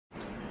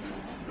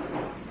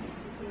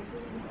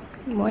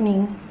Good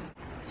morning.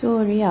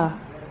 So Ria,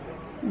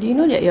 do you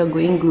know that you're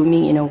going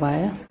grooming in a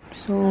while?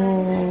 So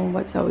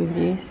what's up with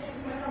this?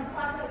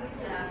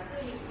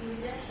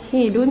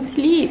 Hey, don't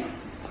sleep.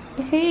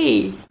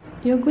 Hey,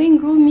 you're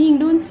going grooming,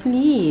 don't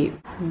sleep.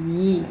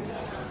 Yee.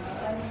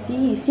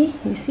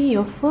 You see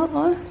your fur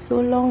all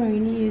so long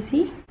already, you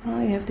see?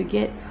 Now you have to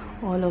get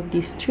all of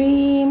this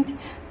trimmed.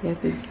 You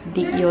have to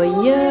dig your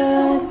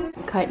ears,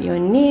 cut your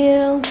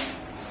nails.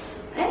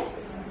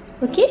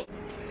 Okay?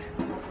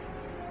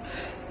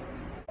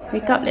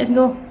 Wake up, let's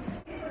go.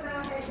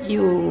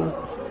 You.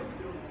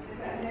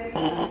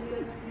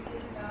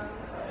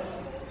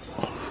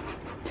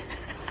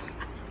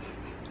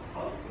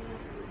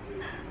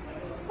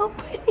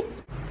 Apa ni?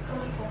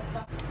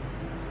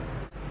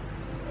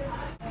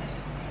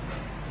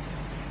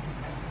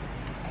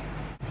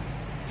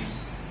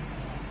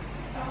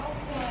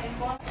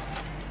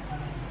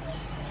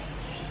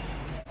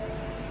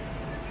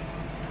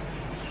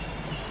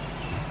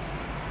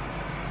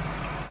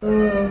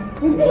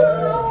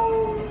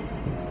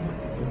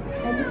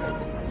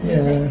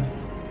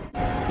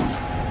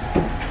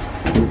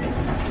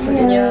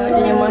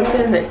 Dia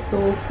mata like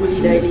so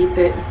fully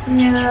dilated.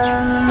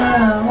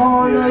 Ya,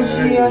 oh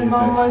kasihan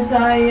mama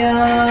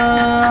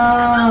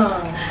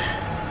sayang.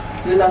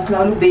 Dia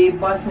selalu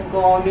bebas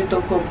kau ni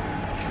tu kau.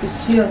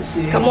 Kasihan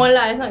sih. Come on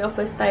lah, it's not your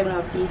first time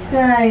lah, please.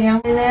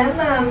 Sayang,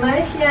 mama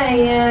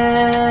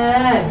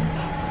sayang.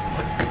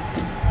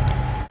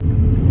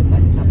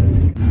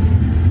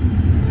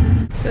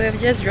 So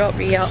I've just dropped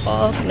Ria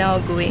off, now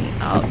going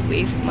out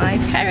with my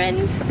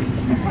parents.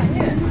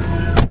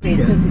 Jadi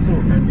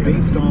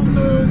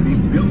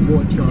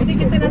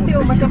kita nanti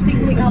macam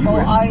piknik lah,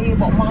 bawa air,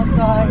 bawa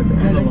makan,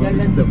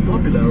 jalan-jalan the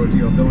popularity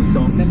of those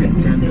songs in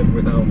tandem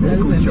with our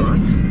local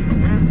charts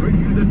and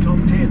bring you the top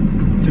 10.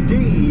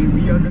 Today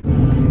we are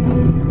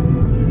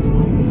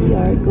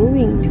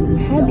going to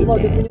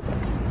Habitat.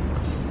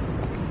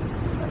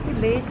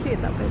 Leceh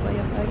tak payah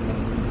bayar air.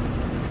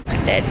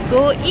 Let's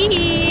go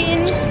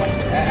in.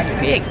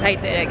 Pretty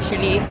excited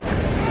actually.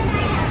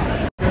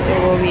 So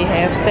we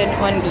have turned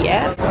on the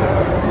app.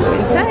 Go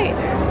inside.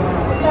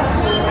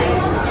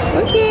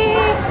 Okay.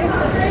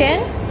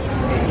 Can?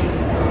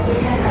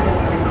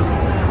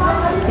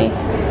 Okay.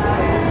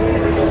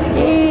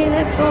 Yay,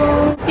 let's go.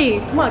 Hey,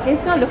 Mak, can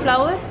you smell the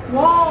flowers?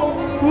 Wow.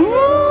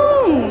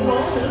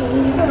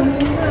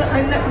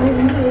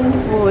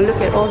 Oh,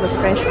 look at all the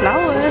fresh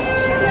flowers.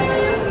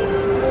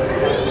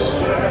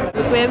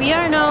 Look where we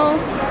are now.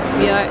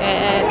 We are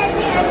at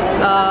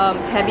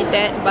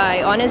Habitat by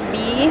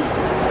Honestbee.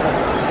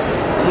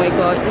 Oh my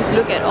god, just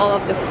look at all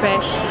of the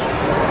fresh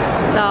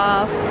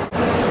stuff.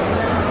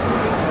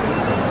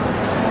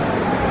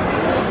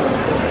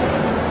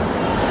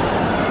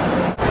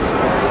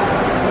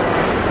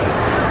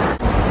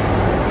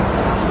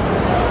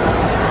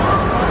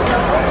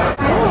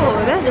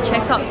 Oh, that's the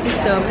checkout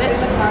system. That's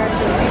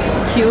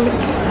cute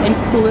and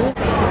cool.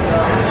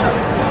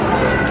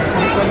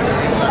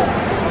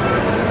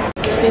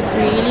 It's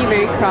really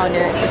very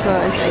crowded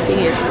because I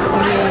think it's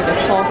only the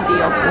 4th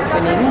day of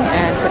opening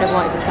and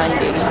furthermore it's a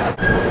Sunday.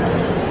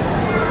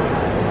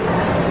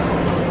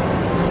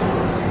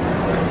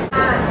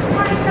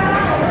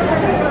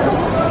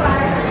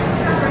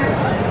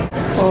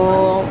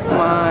 Oh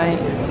my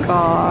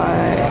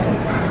god.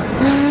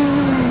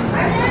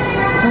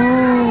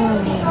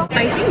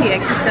 I think they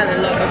actually sell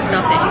a lot of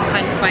stuff that you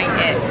can't find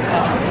at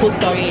Cold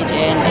Storage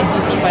and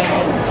NTUC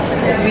Finance.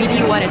 I really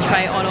want to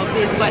try all of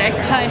this, but I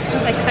can't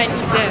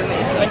eat them.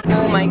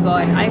 Oh my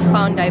god, I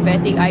found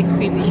diabetic ice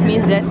cream, which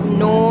means there's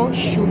no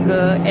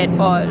sugar at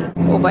all.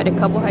 Oh, but the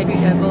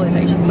carbohydrate level is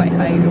actually quite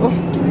high though.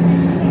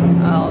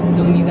 I'll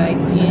zoom you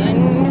guys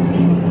in.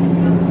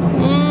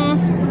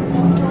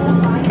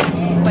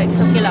 But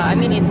it's okay lah. I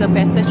mean, it's a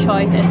better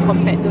choice as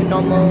compared to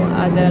normal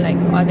other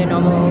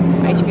normal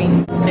ice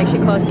cream. It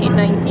actually costs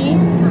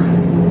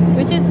 $8.90,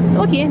 which is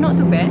okay, not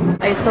too bad.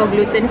 I saw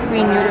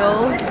gluten-free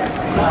noodles,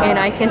 and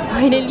I can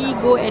finally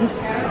go and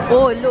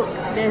oh look,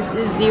 there's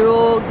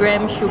 0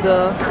 gram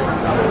sugar.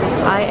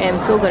 I am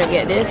so gonna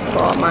get this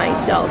for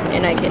myself,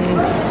 and I can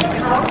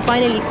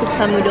finally cook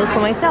some noodles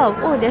for myself.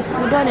 Oh, there's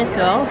udon as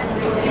well.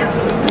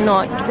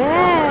 Not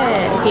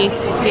bad. Okay,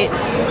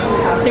 it's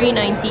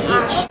 $3.90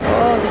 each.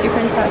 Oh, the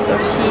different types of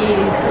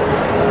cheese.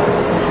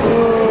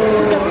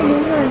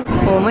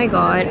 Oh my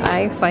god,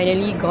 I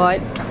finally got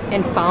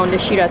and found the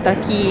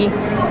shirataki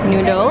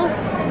noodles.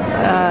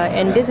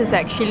 And this is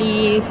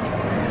actually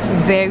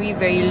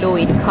very low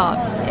in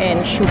carbs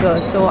and sugar,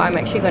 so I'm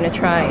actually gonna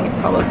try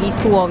probably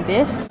 2 of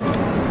this.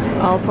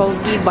 I'll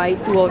probably buy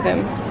 2 of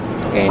them,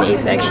 and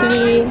it's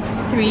actually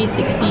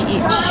 $3.60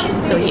 each,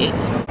 so yeah.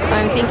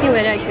 I'm thinking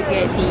whether I should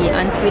get the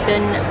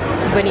unsweetened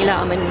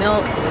vanilla almond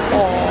milk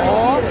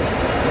or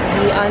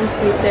the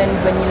unsweetened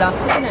vanilla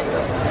coconut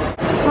milk.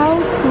 How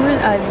cool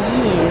are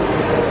these?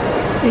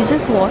 It's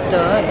just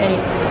water and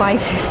it's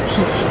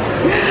 $5.50.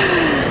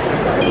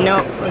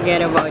 Nope,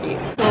 forget about it.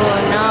 So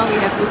now we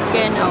have to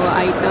scan our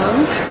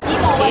items.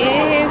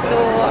 Okay, so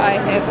I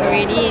have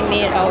already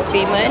made our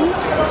payment.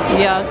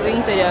 We are going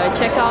to the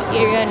checkout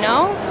area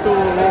now to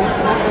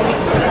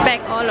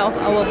pack all of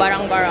our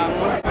barang-barang.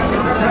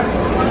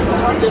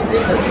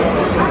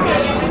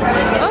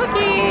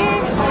 Okay.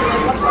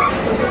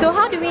 So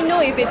how do we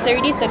know if it's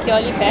already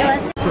securely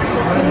packed?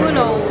 You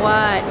know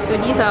what? So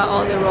these are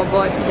all the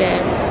robots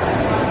that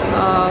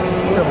are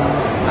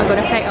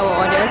gonna pack our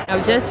orders.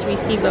 I've just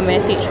received a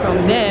message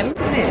from them.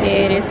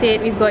 They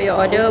said, we've got your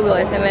order, we'll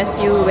SMS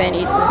you when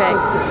it's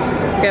packed.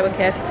 Grab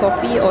a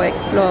coffee or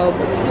explore a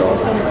bookstore.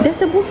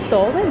 There's a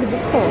bookstore? Where's the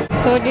bookstore?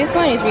 So this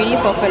one is really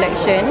for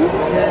collection.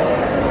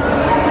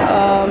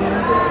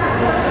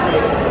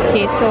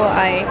 Okay, so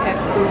I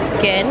have to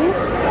scan.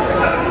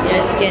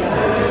 Yeah, scan.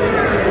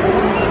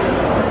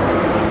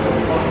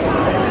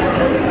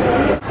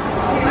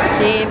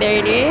 Okay, there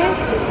it is.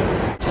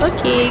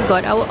 Okay,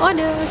 got our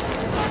orders.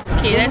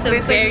 Okay, that's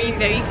a very,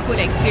 very cool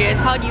experience.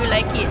 How do you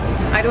like it?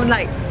 I don't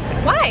like.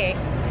 Why?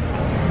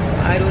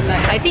 I don't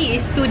like. I think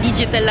it's too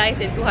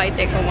digitalized and too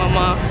high-tech for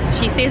Mama.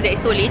 She says that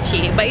it's so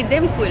leceh, but it's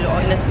damn cool,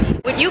 honestly.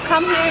 Would you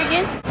come here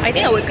again? I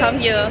think I would come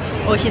here.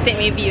 Oh, she said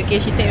maybe. Okay,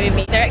 she said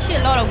maybe. There are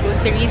actually a lot of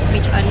groceries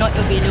which are not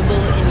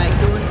available in like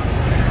those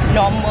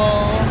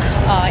normal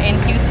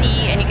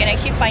NQC, and you can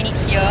actually find it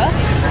here.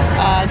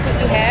 Good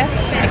to have.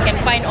 I can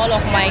find all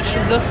of my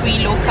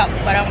sugar-free, low-carbs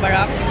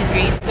barang-barang, which is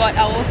great. Got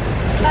our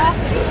stuff,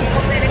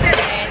 and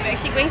we're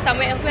actually going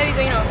somewhere else. Where are we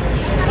going now?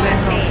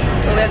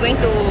 So we're going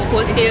to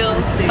wholesale,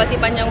 Pasir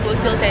Panjang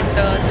Wholesale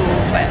Center to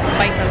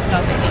buy some stuff,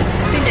 I think.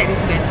 I think that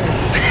is better.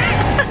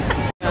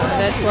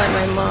 That's what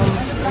my mom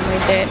and my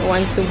dad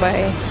wants to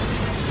buy.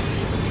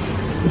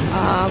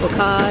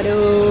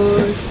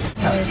 Avocados.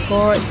 Oh my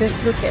god,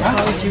 just look at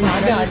how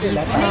juicy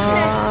these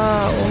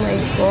are. Oh my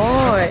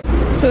god.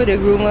 So the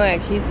groomer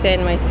actually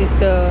sent my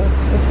sister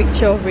a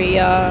picture of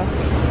Rhea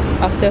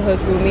after her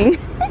grooming.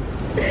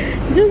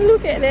 Just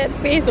look at that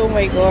face, oh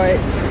my god.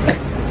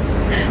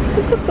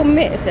 Kau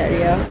kemek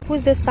Rhea.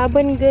 Who's the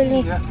stubborn girl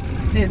ni?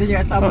 Dia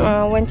cakap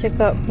stubborn. Wan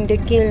cakap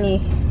degil ni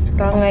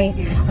perangai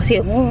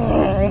asyik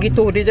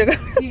gitu dia cakap.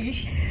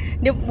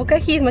 Dia bukan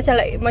his macam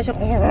like macam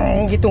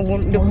gitu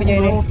dia punya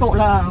ni. Mengotok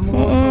lah,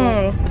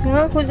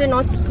 mengotok. Who's the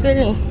naughty girl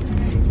ni?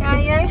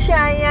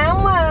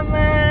 Sayang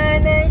mama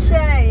dan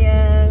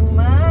sayang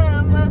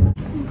mama.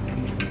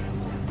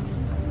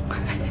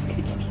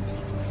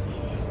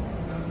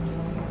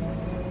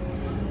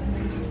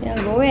 Ya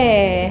go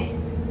where?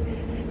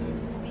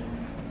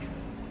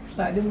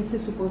 Tak, dia mesti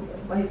super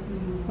baik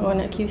dulu. Oh,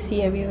 nak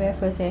QC everywhere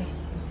first eh.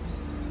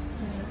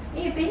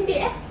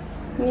 Pendek eh?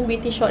 Ni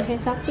British short hair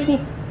siapa ni?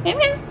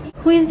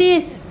 Who is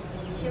this?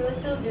 She will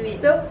still do it.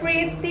 So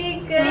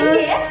pretty girl.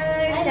 Pendek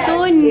eh?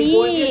 So Gold dia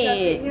neat.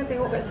 cantiknya,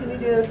 tengok kat sini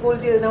dia, gold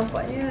dia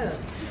nampaknya.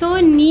 So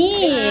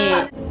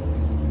neat.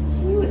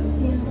 Cute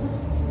siya.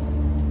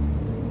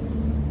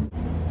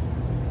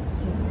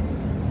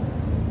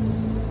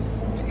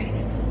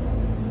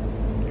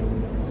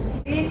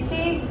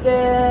 Pretty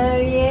girl,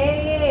 yeah,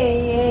 yeah,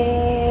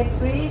 yeah,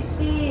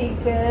 pretty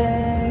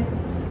girl.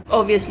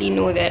 Obviously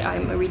know that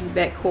I'm already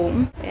back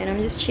home and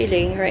I'm just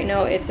chilling. Right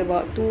now it's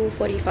about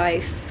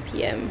 2:45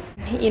 p.m.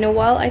 In a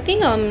while, I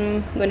think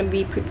I'm gonna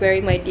be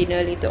preparing my dinner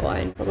later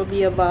on.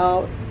 Probably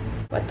about,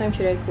 what time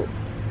should I cook?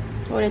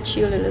 I wanna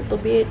chill a little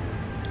bit,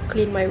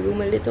 clean my room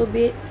a little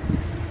bit.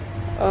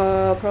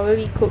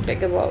 Probably cook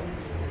like about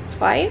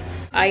 5.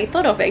 I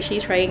thought of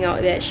actually trying out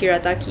that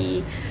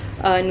shirataki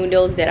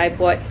noodles that I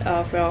bought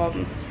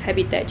from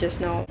Habitat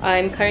just now.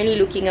 I'm currently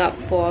looking up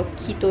for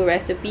keto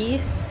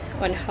recipes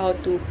on how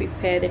to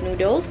prepare the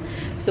noodles,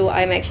 so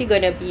I'm actually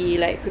gonna be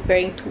like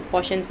preparing 2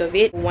 portions of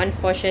it. One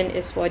portion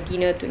is for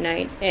dinner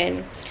tonight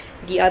and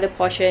the other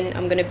portion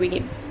I'm gonna bring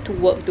it to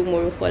work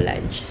tomorrow for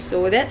lunch.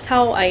 So that's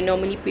how I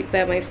normally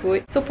prepare my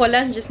food. So for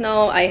lunch just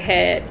now I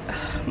had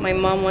my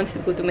mom wants to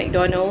go to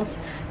McDonald's,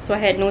 so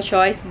I had no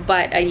choice,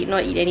 but I did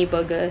not eat any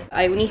burgers.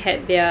 I only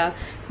had their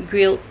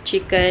grilled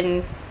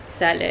chicken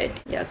salad.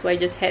 Yeah, so I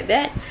just had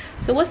that.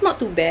 So it was not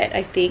too bad,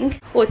 I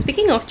think. Oh,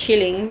 speaking of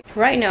chilling,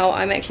 right now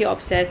I'm actually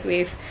obsessed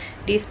with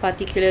this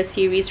particular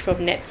series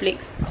from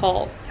Netflix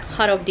called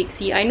Heart of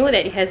Dixie. I know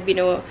that it has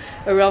been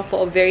around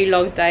for a very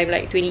long time,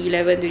 like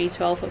 2011,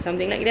 2012 or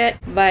something like that.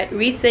 But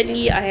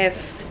recently I have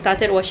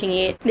started watching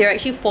it. There are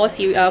actually 4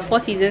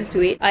 seasons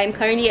to it. I'm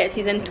currently at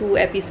season 2,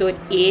 episode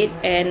 8,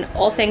 and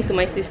all thanks to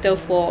my sister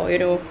for, you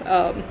know,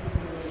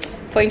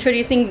 for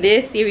introducing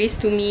this series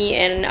to me,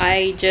 and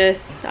I'm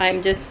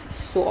just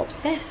so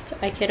obsessed.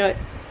 I cannot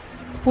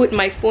put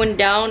my phone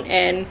down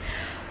and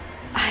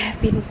I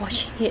have been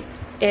watching it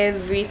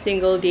every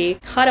single day.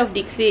 Heart of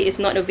Dixie is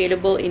not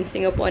available in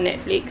Singapore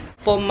Netflix.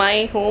 For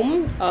my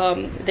home,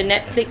 the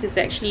Netflix is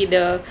actually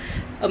the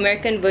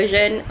American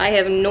version. I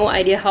have no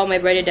idea how my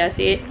brother does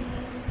it.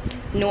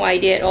 No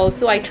idea at all.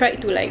 So I tried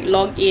to like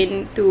log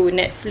in to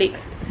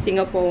Netflix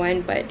Singapore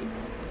one, but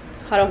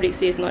Heart of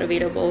Dixie is not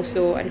available,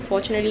 so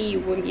unfortunately you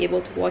won't be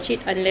able to watch it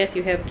unless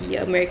you have the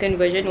American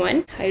version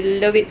one. I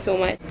love it so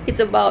much. It's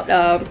about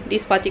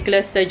this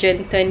particular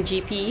surgeon turned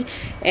GP,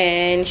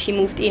 and she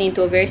moved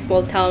into a very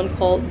small town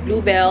called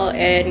Bluebell,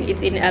 and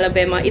it's in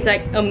Alabama. It's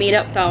like a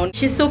made-up town.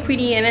 She's so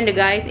pretty, and then the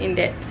guys in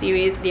that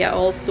series, they are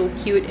all so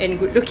cute and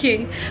good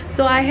looking.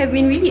 So I have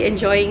been really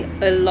enjoying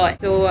a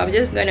lot. So I'm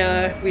just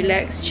gonna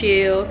relax,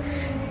 chill,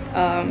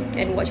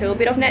 and watch a little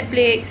bit of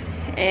Netflix.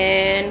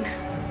 And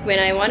when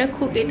I want to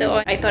cook later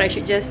on, I thought I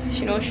should just,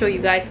 you know, show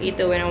you guys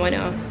later when I want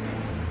to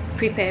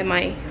prepare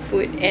my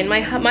food. And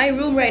my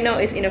room right now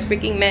is in a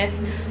freaking mess.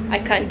 I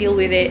can't deal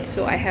with it,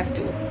 so I have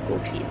to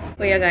go clean.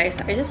 Oh yeah guys,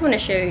 I just want to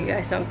share with you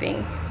guys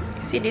something.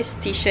 See this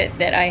t-shirt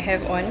that I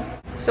have on?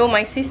 So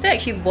my sister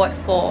actually bought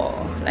for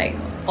like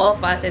all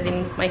of us, as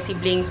in my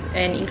siblings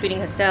and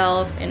including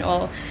herself and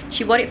all.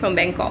 She bought it from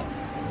Bangkok,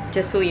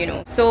 just so you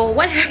know. So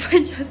what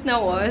happened just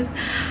now was,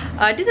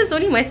 this is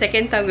only my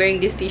second time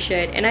wearing this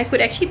t-shirt, and I could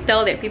actually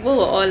tell that people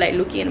were all like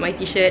looking at my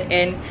t-shirt,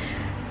 and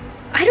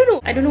I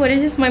don't know whether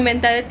it's just my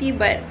mentality,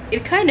 but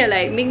it kind of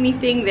like made me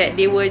think that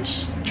they were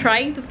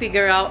trying to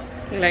figure out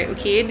like,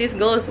 okay, this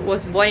girl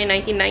was born in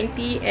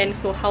 1990, and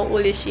so how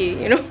old is she,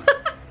 you know?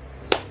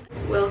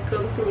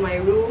 Welcome to my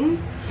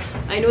room.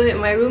 I know that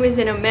my room is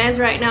in a mess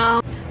right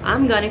now.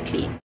 I'm gonna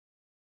clean.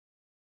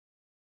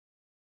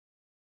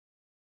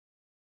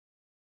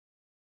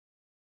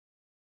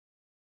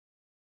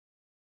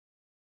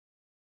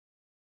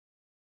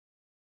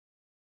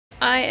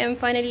 I am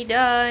finally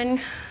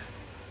done.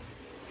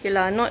 Okay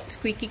lah, not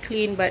squeaky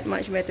clean, but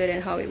much better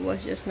than how it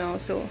was just now,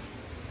 so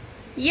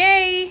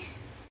yay!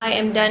 I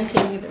am done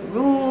cleaning the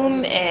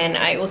room, and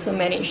I also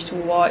managed to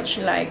watch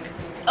like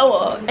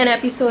an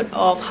episode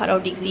of Heart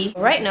of Dixie.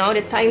 Right now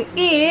the time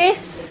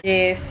is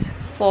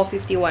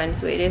 4:51,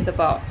 so it is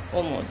about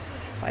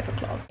almost 5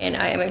 o'clock, and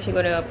I am actually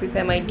gonna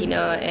prepare my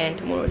dinner and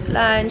tomorrow's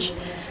lunch.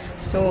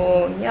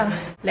 So yeah,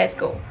 let's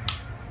go.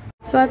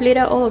 So I've laid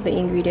out all of the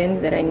ingredients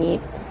that I need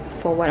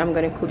for what I'm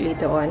gonna cook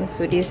later on.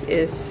 So this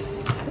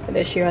is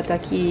the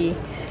shirataki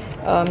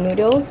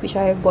noodles, which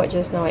I have bought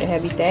just now at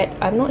Habitat.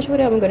 I'm not sure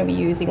whether I'm gonna be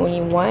using only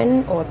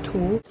one or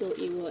two. So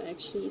it will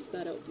actually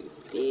start out with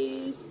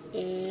this,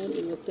 and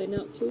it will turn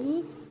out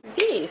to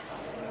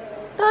this.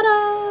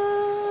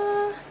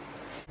 Ta-da!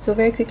 So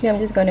very quickly, I'm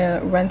just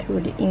gonna run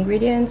through the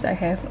ingredients. I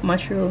have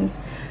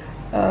mushrooms,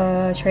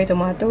 cherry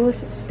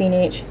tomatoes,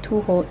 spinach, 2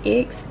 whole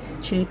eggs,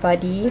 chili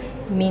padi,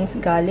 minced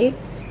garlic,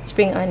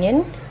 spring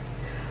onion.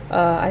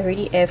 I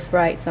already air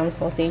fried some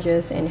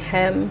sausages and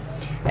ham,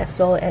 as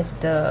well as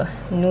the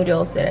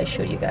noodles that I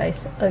showed you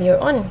guys earlier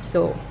on.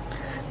 So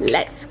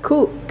let's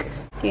cook.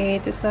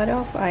 Okay, to start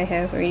off, I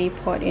have already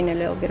poured in a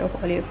little bit of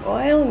olive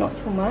oil, not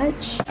too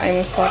much. I'm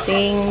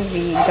sauteing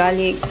the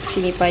garlic,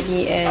 chili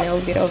padi, and a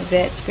little bit of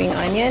that spring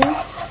onion.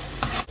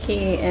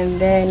 Okay, and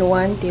then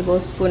 1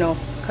 tablespoon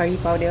of curry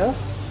powder.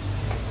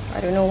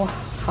 I don't know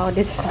how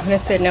this is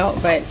gonna turn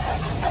out, but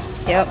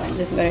yep, I'm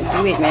just gonna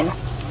do it, man.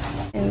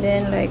 And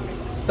then like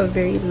a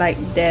very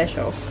light dash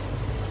of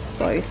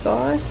soy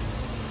sauce.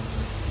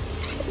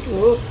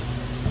 Oops,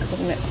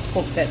 I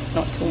hope that's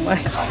not too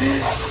much.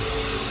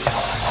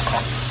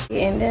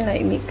 And then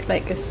like make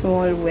like a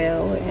small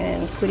well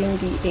and put in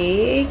the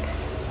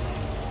eggs.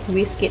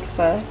 Whisk it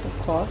first, of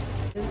course.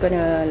 Just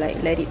gonna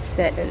like let it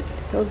set a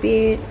little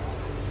bit,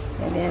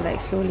 and then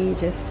like slowly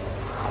just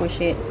push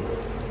it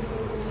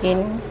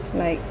in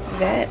like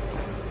that.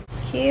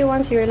 Okay,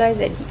 once you realize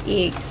that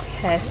the eggs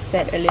has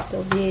set a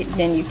little bit,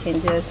 then you can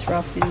just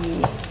roughly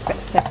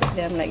separate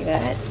them like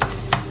that.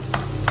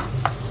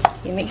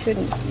 Okay, make sure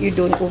you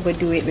don't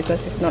overdo it,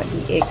 because if not,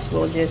 the eggs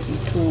will just be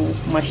too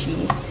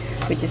mushy,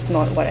 which is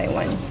not what I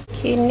want.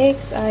 Okay,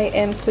 next I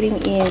am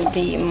putting in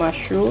the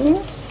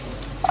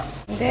mushrooms.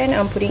 Then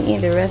I'm putting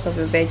in the rest of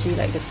the veggie,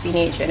 like the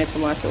spinach and the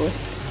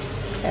tomatoes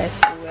as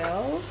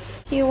well.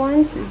 Okay,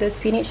 once the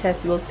spinach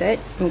has wilted,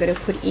 I'm gonna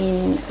put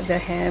in the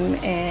ham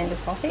and the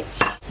sausage.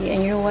 Okay,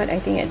 and you know what?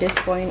 I think at this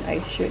point I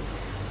should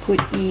put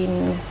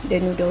in the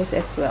noodles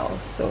as well.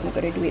 So I'm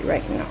gonna do it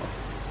right now.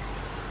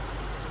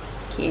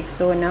 Okay,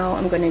 so now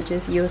I'm gonna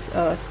just use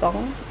a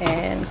tong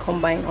and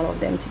combine all of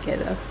them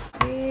together.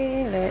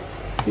 Okay, let's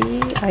see.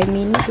 I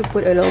may need to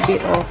put a little bit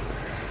of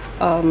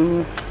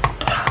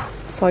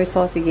soy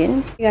sauce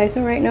again. Okay guys,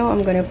 so right now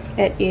I'm gonna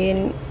add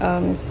in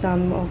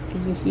some of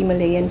the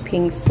Himalayan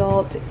pink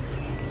salt,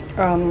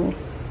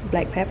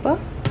 black pepper,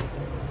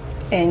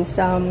 and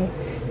some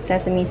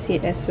sesame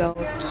seed as well.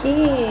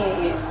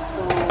 Okay,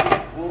 so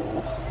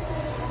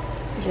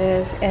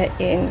just add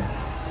in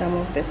some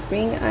of the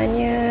spring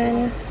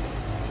onion.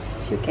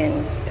 You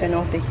can turn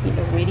off the heat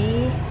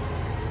already,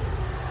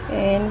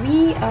 and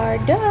we are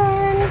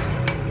done.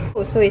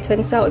 So it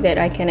turns out that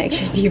I can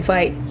actually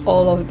divide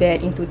all of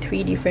that into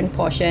 3 different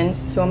portions.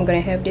 So I'm gonna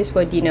have this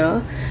for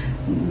dinner,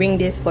 bring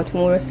this for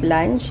tomorrow's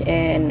lunch,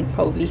 and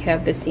probably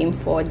have the same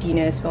for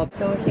dinner as well.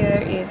 So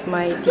here is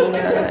my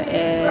dinner,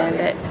 and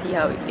let's see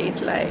how it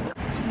tastes like.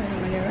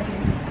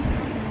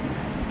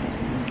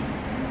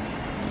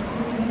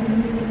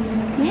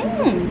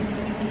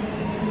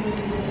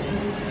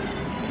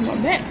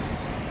 Not bad.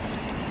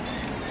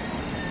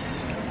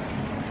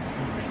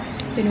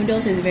 The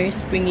noodles is very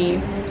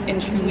springy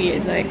and chewy.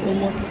 It's like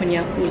almost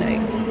konnyaku like.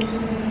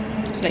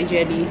 It's like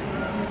jelly.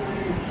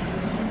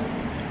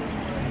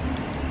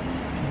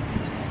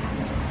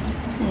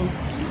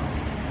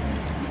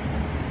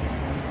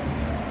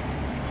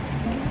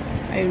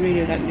 I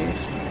really like this.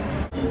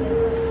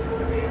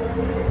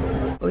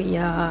 Oh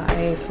yeah,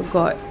 I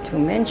forgot to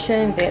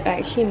mention that I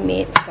actually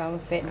made some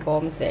fat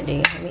bombs that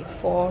day. I made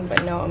 4,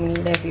 but now I'm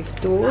only left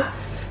with 2.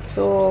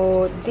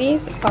 So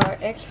these are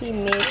actually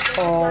made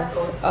of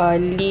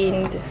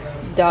leaned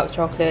dark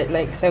chocolate,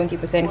 like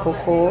 70%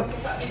 cocoa,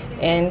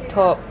 and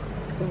topped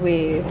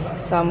with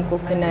some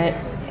coconut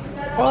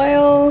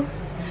oil.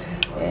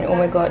 And oh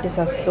my god, these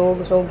are so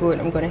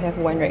good. I'm gonna have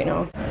one right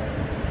now.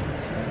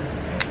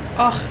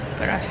 Oh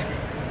gosh.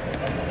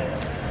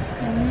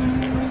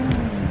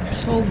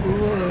 So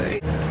good.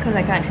 Because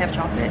I can't have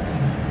chocolates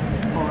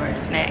or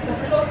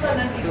snacks,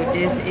 so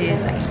this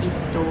is a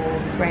keto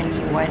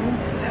friendly one.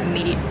 I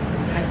made it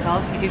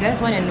myself. If you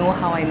guys want to know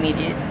how I made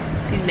it,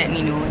 please let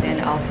me know,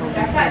 then I'll probably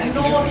film a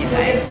video for you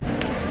guys.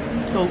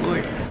 So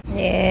good.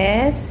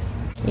 Yes.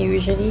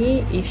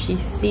 Usually if she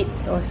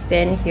sits or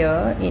stand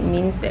here, it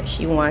means that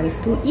she wants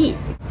to eat.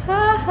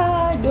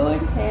 Haha,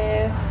 don't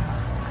have.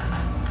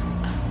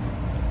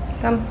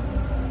 Come.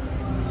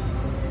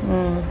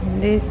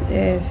 This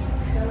is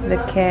the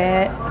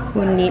cat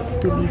who needs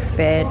to be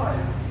fed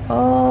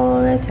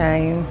all the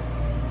time.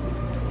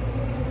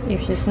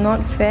 If she's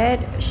not fed,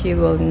 she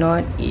will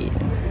not eat.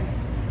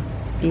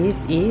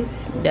 This is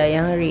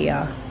Dayang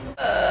Ria.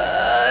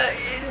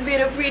 It's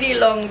been a pretty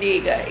long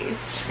day, guys.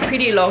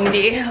 Pretty long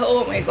day.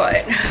 Oh my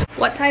god.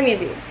 What time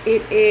is it?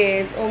 It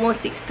is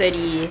almost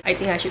 6:30. I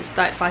think I should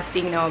start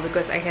fasting now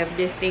because I have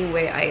this thing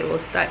where I will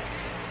start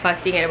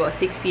fasting at about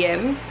 6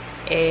 PM.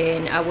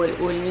 And I will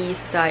only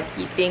start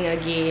eating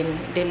again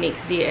the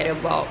next day at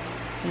about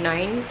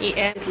 9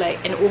 AM. It's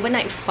like an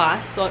overnight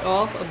fast, sort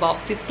of,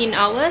 about 15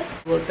 hours.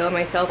 I will tell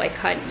myself I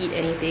can't eat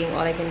anything.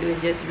 All I can do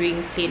is just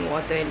drink plain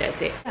water and that's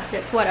it.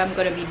 That's what I'm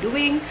gonna be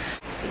doing.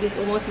 It is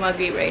almost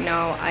Maghrib right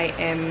now. I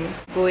am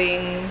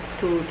going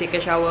to take a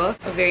shower,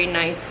 a very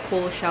nice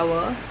cold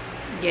shower,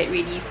 get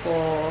ready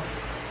for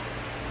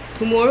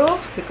tomorrow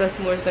because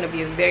tomorrow is gonna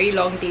be a very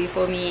long day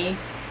for me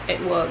at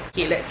work.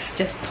 Okay, let's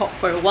just talk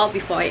for a while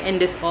before I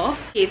end this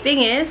off. Okay, thing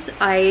is,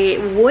 I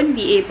won't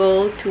be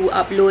able to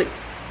upload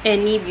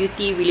any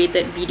beauty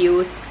related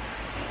videos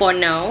for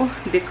now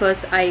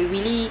because I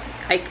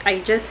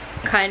just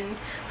can't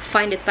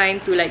find the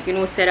time to, like, you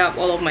know, set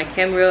up all of my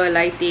camera,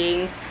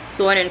 lighting,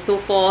 so on and so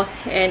forth.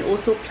 And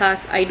also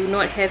plus I do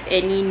not have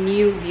any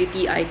new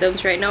beauty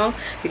items right now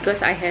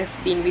because I have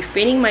been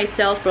refraining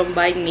myself from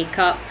buying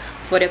makeup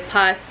for the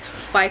past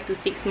 5 to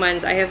 6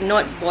 months. I have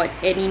not bought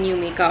any new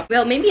makeup.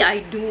 Well, maybe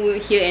I do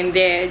here and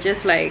there,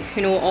 just like,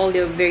 you know, all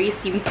the very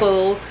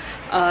simple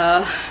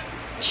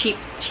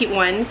cheap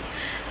ones,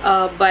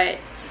 but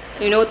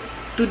you know,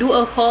 to do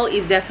a haul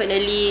is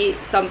definitely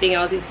something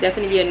else. It's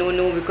definitely a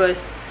no-no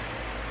because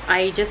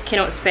I just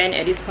cannot spend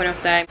at this point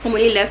of time. I'm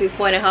only left with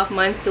 4.5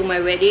 months till my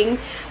wedding,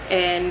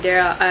 and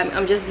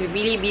I'm just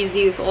really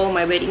busy with all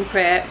my wedding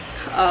preps.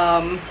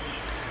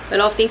 A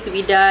lot of things to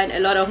be done,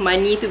 a lot of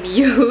money to be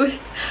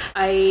used.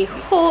 I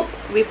hope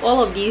with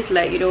all of these,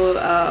 like, you know,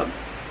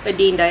 a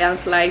day in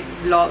Dayang's life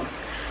vlogs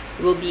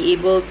will be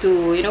able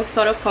to, you know,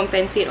 sort of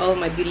compensate all of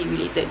my beauty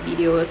related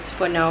videos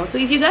for now. So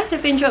if you guys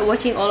have enjoyed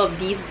watching all of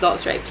these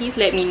vlogs, right, please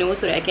let me know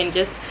so that I can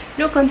just,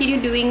 you know,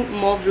 continue doing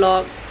more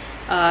vlogs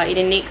in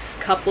the next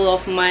couple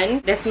of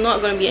months. There's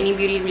not going to be any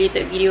beauty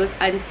related videos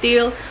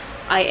until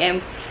I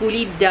am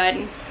fully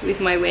done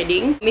with my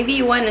wedding. Maybe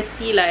you want to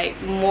see like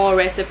more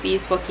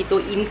recipes for keto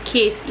in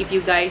case if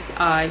you guys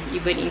are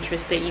even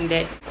interested in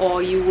that,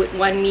 or you would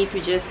want me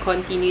to just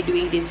continue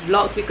doing these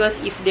vlogs, because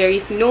if there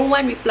is no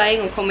one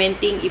replying or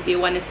commenting if they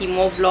want to see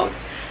more vlogs,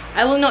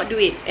 I will not do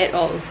it at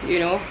all, you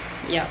know.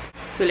 Yeah,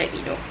 so let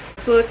me know.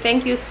 So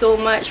thank you so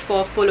much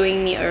for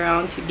following me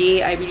around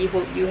today. I really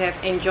hope you have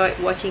enjoyed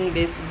watching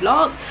this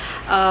vlog.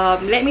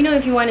 Let me know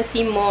if you want to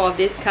see more of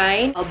this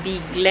kind. I'll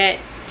be glad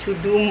to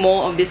do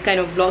more of this kind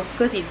of vlogs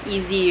because it's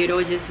easy, you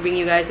know, just bring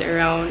you guys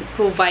around,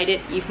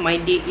 provided if my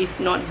day is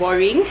not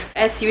boring.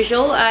 As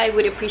usual, I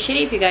would appreciate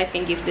it if you guys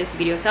can give this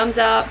video a thumbs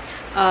up.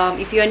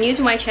 If you are new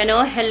to my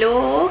channel,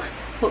 hello,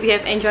 hope you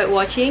have enjoyed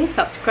watching.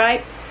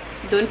 Subscribe,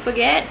 don't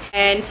forget.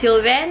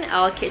 Until then,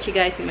 I'll catch you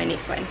guys in my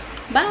next one.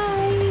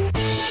 Bye.